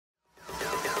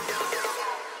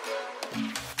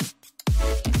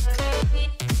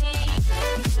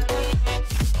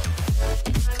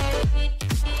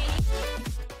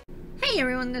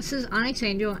everyone, this is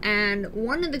Onyxangellive, and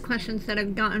one of the questions that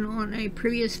I've gotten on a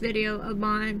previous video of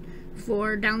mine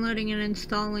for downloading and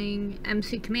installing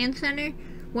MC Command Center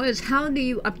was, how do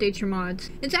you update your mods?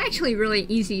 It's actually really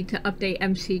easy to update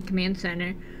MC Command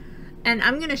Center, and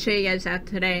I'm going to show you guys that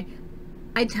today.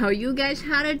 I tell you guys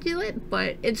how to do it,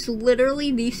 but it's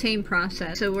literally the same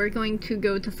process. So we're going to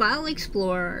go to File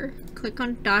Explorer, click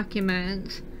on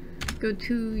Documents, go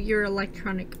to your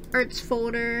Electronic Arts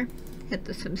folder, hit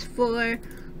The Sims 4,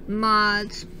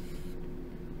 Mods,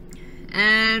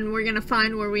 and we're gonna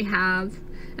find where we have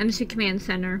MC Command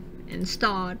Center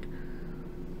installed.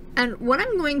 And what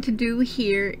I'm going to do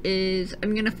here is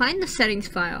I'm gonna find the settings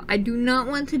file. I do not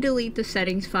want to delete the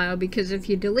settings file, because if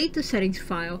you delete the settings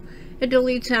file, it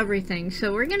deletes everything.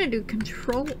 So we're gonna do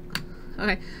Control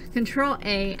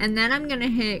A, and then I'm gonna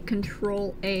hit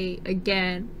Control A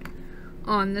again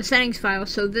on the settings file,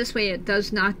 so this way it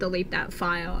does not delete that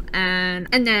file, and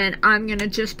then I'm gonna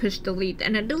just push delete,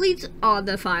 and it deletes all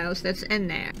the files that's in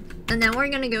there. And then we're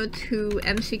gonna go to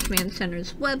MC Command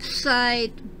Center's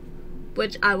website,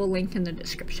 which I will link in the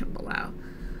description below,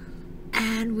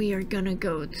 and we are gonna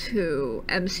go to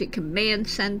MC Command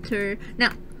Center.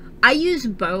 Now I use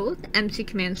both MC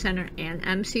Command Center and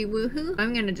MC Woohoo.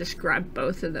 I'm gonna just grab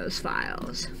both of those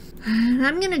files, and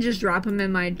I'm gonna just drop them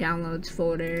in my downloads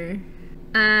folder.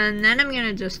 And then I'm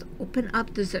gonna just open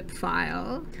up the zip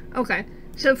file. Okay,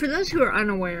 so for those who are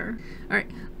unaware,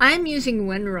 alright, I'm using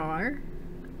WinRAR,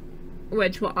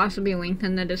 which will also be linked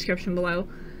in the description below,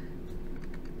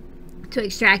 to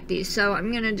extract these. So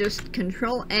I'm gonna just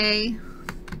Control A.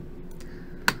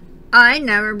 I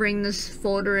never bring this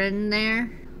folder in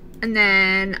there. And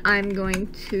then I'm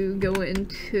going to go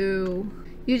into,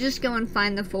 you just go and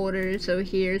find the folder. So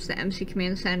here's the MC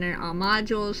Command Center, all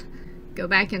modules. Go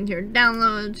back into your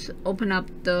downloads, open up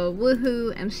the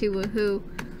Woohoo, MC Woohoo,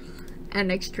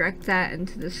 and extract that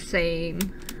into the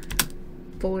same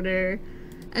folder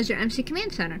as your MC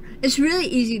Command Center. It's really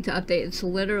easy to update. It's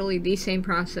literally the same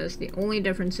process. The only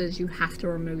difference is you have to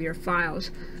remove your files.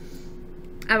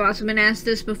 I've also been asked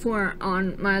this before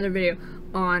on my other video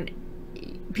on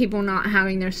people not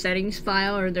having their settings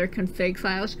file or their config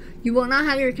files. You will not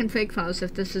have your config files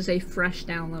if this is a fresh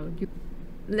download.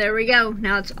 There we go.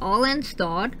 Now it's all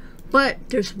installed, but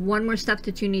there's one more step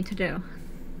that you need to do.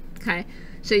 Okay,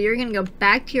 so you're going to go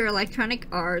back to your Electronic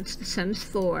Arts, The Sims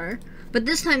 4, but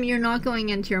this time you're not going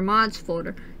into your mods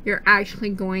folder. You're actually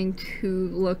going to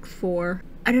look for,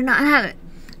 I do not have it.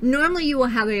 Normally you will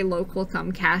have a local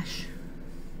thumb cache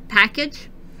package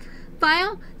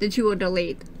file that you will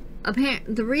delete.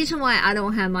 The reason why I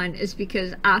don't have mine is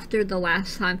because after the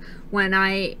last time when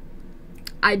I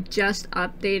just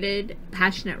updated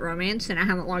Passionate Romance, and I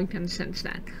haven't logged in since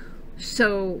then.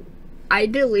 So I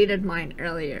deleted mine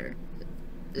earlier.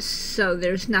 So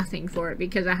there's nothing for it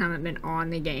because I haven't been on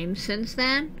the game since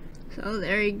then. So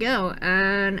there you go.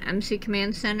 And MC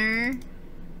Command Center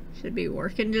should be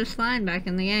working just fine back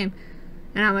in the game.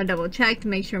 And I'm gonna double check to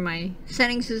make sure my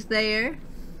settings is there.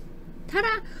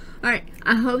 Ta-da! Alright,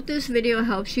 I hope this video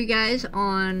helps you guys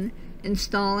on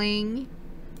installing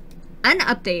and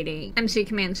updating MC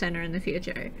Command Center in the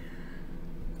future.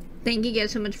 Thank you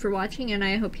guys so much for watching, and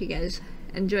I hope you guys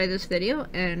enjoy this video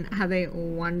and have a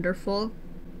wonderful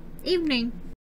evening.